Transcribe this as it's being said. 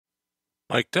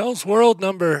Mike Dell's World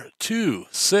number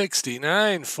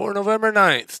 269 for November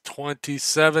 9th,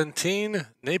 2017.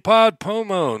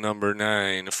 NaPodPoMo number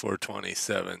 9 for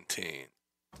 2017.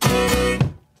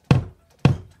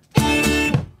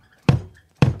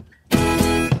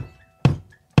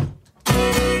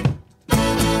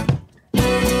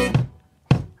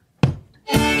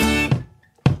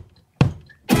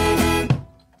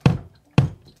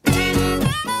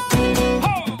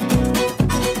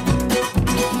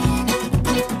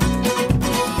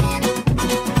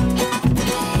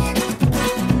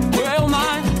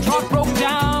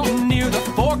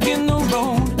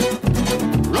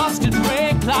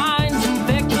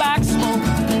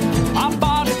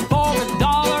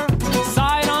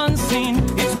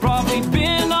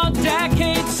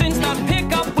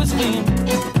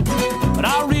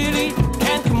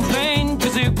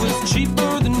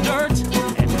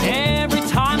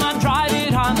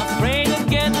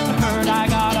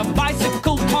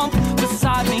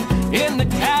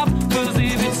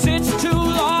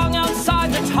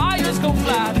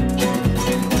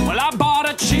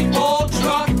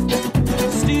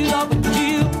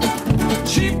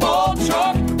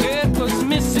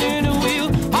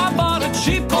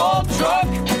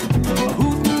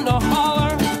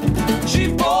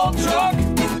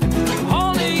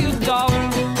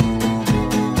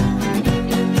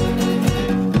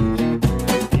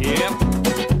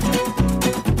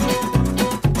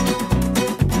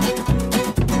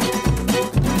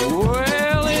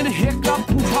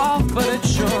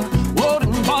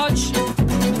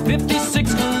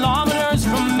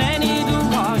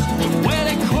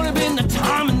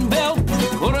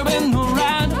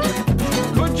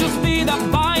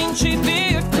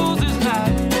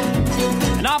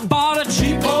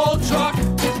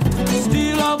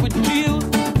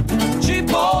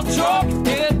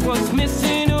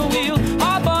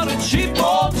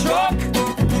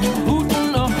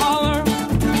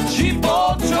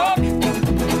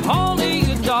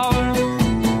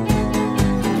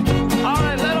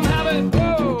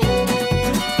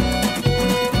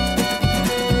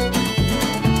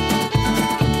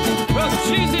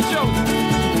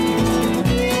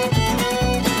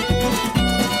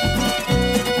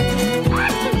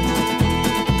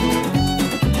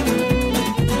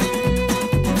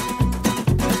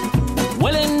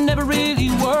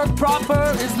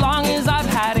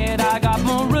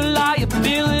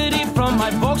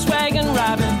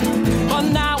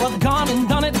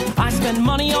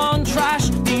 Money on trash,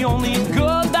 the only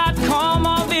good that come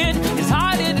of it is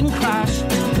I didn't crash.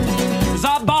 'Cause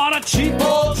I bought a cheap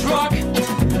old truck,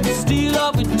 steal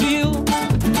up a deal.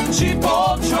 Cheap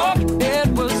old truck, it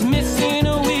was missing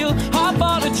a wheel. I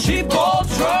bought a cheap old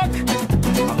truck,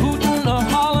 a hoot and a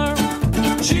holler.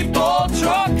 Cheap old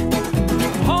truck,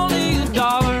 only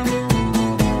 $1.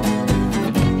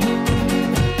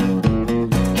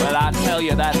 Well, I tell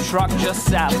you, that truck just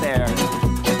sat there.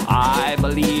 I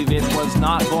believe it was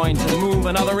not going to move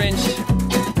another inch.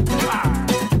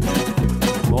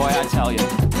 Boy, I tell you,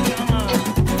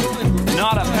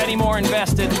 not a penny more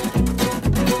invested.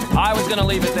 I was going to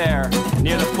leave it there,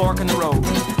 near the fork in the road.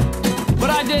 But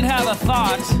I did have a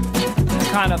thought. I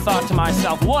kind of thought to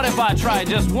myself, what if I tried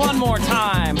just one more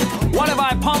time? What if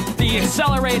I pumped the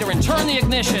accelerator and turned the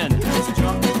ignition?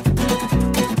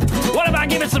 What if I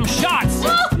give it some shots?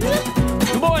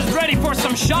 You boys ready for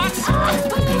some shots?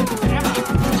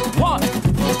 1,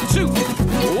 2,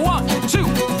 1, 2,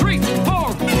 3,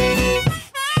 4.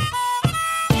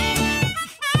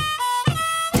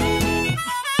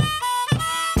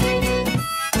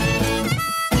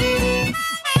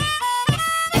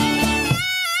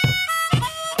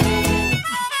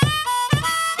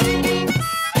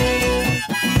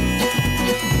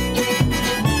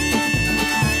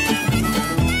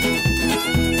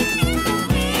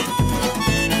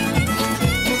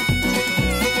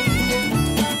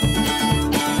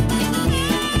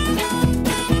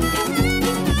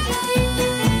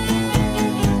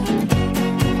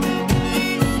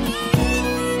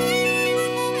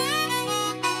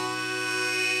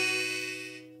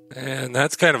 And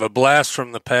that's kind of a blast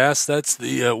from the past. That's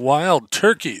the Wild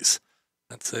Turkeys.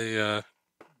 That's a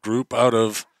group out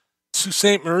of Sault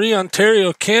Ste. Marie,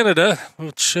 Ontario, Canada,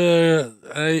 which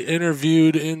I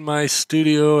interviewed in my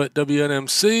studio at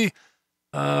WNMC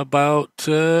about,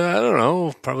 I don't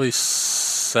know, probably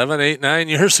 7, 8, 9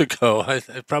 years ago.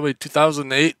 Probably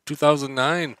 2008,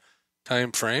 2009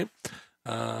 time frame.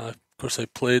 Of course, I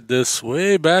played this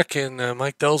way back in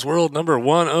Mike Dell's World number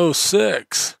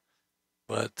 106.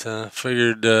 But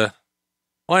figured,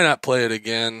 why not play it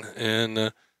again?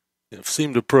 And it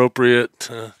seemed appropriate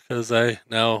because I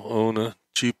now own a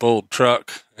cheap old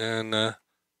truck, and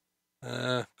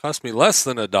Cost me less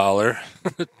than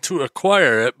 $1 to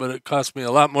acquire it, but it cost me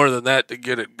a lot more than that to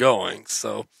get it going.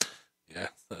 So, yeah,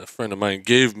 a friend of mine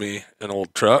gave me an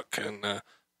old truck, and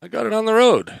I got it on the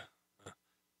road.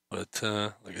 But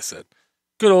like I said,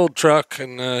 good old truck,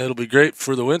 and it'll be great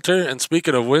for the winter. And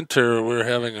speaking of winter, we're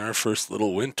having our first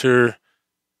little winter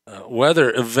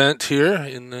weather event here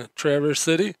in Traverse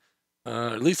City.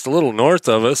 At least a little north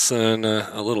of us and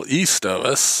a little east of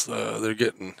us. They're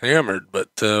getting hammered, but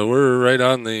we're right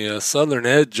on the southern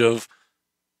edge of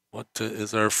what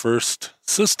is our first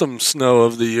system snow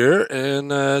of the year,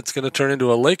 and it's going to turn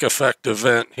into a lake effect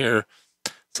event here.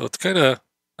 So it's kind of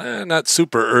not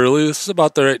super early. This is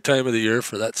about the right time of the year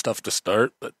for that stuff to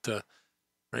start, but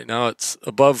right now it's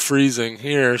above freezing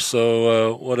here,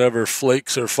 so whatever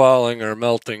flakes are falling are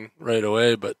melting right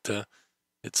away, but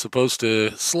it's supposed to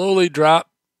slowly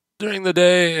drop during the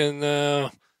day, and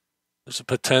there's a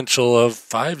potential of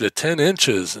 5 to 10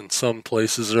 inches in some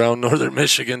places around northern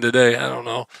Michigan today. I don't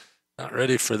know. Not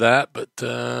ready for that, but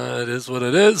it is what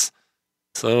it is.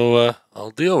 So I'll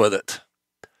deal with it.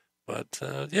 But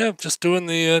yeah, just doing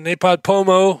the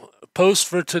NaPodPoMo post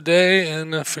for today,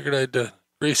 and I figured I'd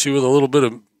grace you with a little bit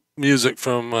of music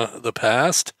from the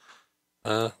past.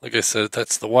 Like I said,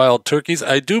 that's the Wild Turkeys.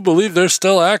 I do believe they're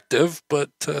still active, but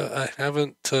I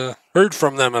haven't heard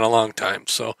from them in a long time.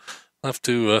 So I'll have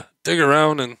to dig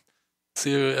around and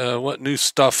see what new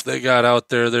stuff they got out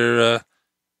there. They're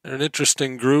an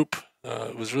interesting group.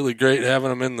 It was really great having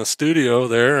them in the studio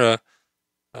there.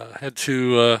 Had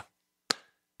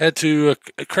to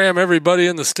cram everybody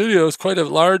in the studio. It was quite a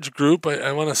large group.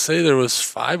 I want to say there was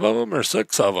 5 of them or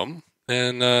 6 of them.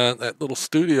 And that little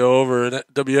studio over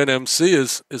at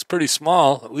WNMC is pretty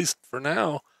small, at least for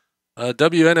now.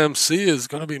 WNMC is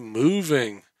going to be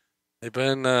moving. They've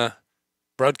been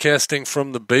broadcasting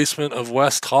from the basement of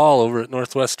West Hall over at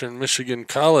Northwestern Michigan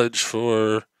College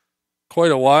for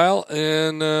quite a while.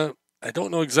 And I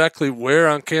don't know exactly where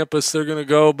on campus they're going to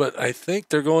go, but I think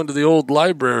they're going to the old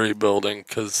library building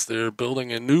because they're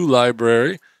building a new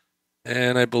library.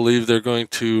 And I believe they're going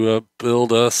to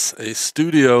build us a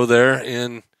studio there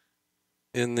in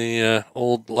the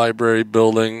old library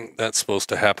building. That's supposed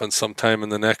to happen sometime in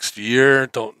the next year.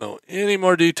 Don't know any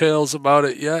more details about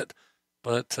it yet.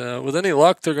 But with any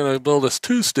luck, they're going to build us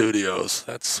 2 studios.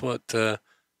 That's what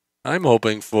I'm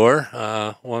hoping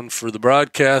for. One for the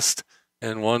broadcast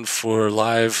and one for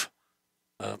live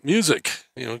music.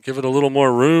 You know, give it a little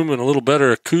more room and a little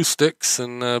better acoustics,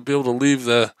 and be able to leave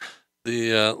the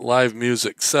live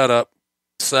music set up,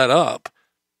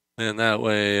 and that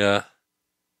way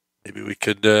maybe we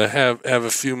could have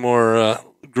a few more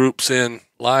groups in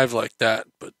live like that.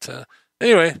 But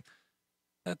anyway,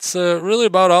 that's really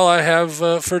about all I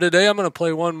have for today. I'm going to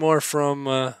play one more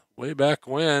from way back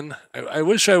when. I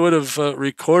wish I would have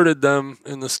recorded them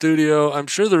in the studio. I'm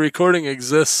sure the recording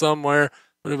exists somewhere.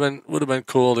 Would have been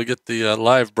cool to get the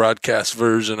live broadcast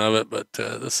version of it, but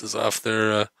this is off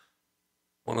their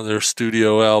one of their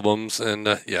studio albums, and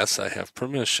yes, I have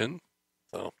permission.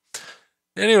 So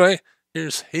anyway,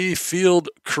 here's Hayfield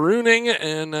crooning,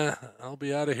 and I'll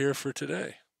be out of here for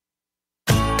today.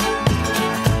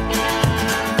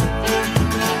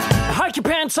 Hike your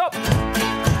pants up.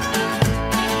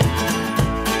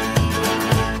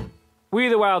 We,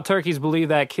 the Wild Turkeys, believe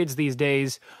that kids these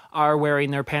days are wearing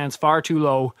their pants far too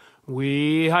low.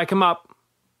 We hike them up.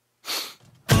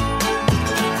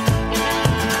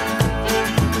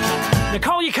 Now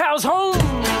call your cows home.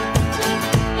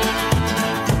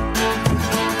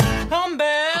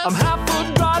 I'm half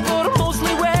foot dry, but I'm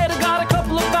mostly wet. I got a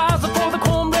couple of bars before the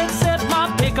cornbread set.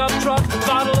 My pickup truck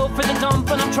got a loaf in the dump,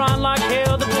 and I'm trying like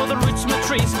hell to pull the roots from a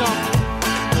tree stump.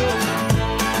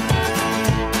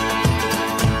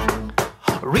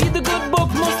 Read the good book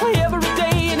mostly every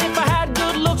day, and if I had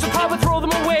good looks, I'd probably throw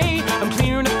them away. I'm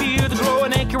clearing a field to grow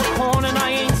an acre of corn, and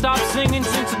I ain't stopped singing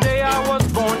since the day I was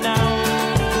born. Now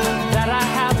that I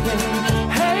have been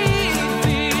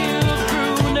Hayfield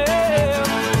crooning,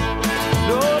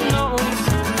 Lord knows,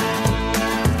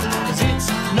 'cause it's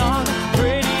not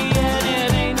pretty and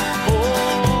it ain't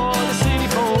for the city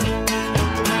folk.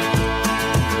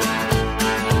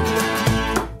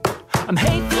 I'm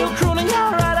Hayfield crooning,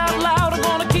 yeah, right out loud. I'm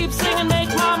gonna keep singing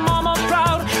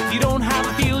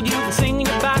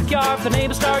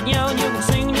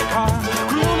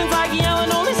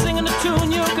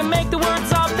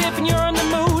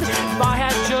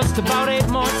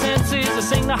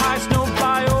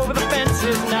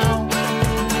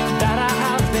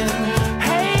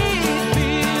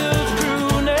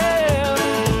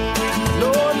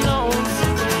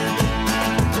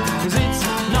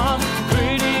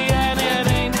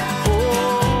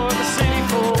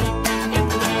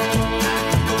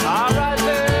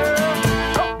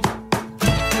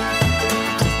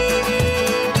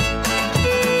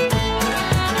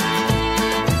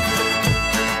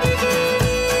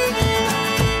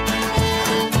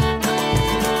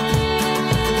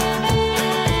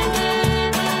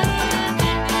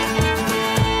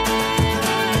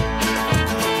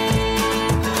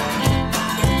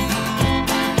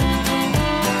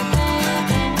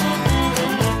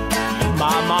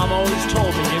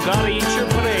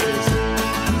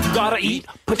eat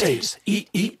potatoes,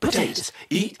 eat potatoes,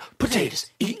 eat potatoes,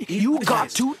 eat. You got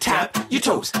to tap your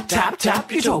toes, tap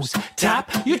your toes,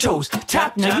 tap your toes,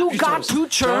 tap. Now you got to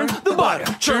churn the butter,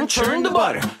 churn the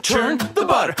butter, churn the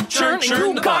butter, churn.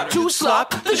 You got to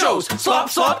slop the joes,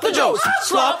 slop the joes,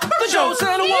 slop the joes.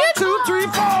 And 1, 2, 3,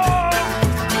 4.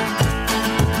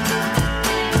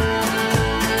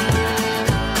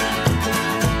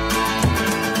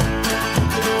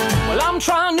 Well, I'm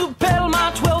trying to pedal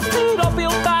my 12 speed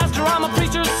uphill faster. I'm a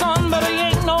preacher's son, but I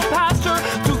ain't no pastor.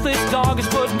 Toothless dog has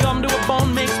put gum to a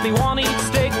bone, makes me want to eat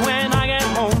steak when I get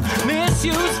home.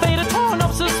 Misuse faded, torn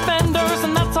up suspenders,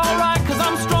 and that's alright, cause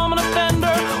I'm strong and a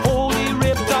fender. Oldie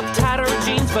ripped up tattered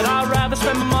jeans, but I'd rather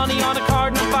spend my money on a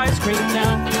carton of ice cream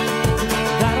now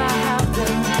that I have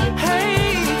them.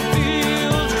 Hey,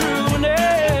 fields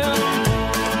crooning,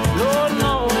 Lord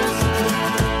knows,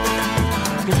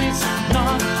 cause it's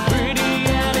not pretty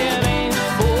and it ain't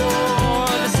for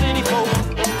the city folk.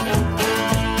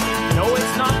 No,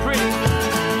 it's not pretty,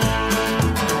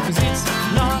 cause it's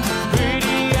not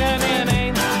pretty and it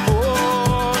ain't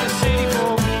for the city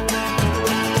folk.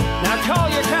 Now call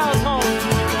your cows home.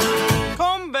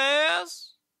 Come, Bears.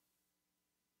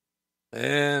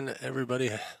 And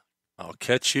everybody, I'll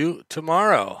catch you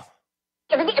tomorrow.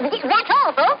 That's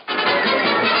all, folks.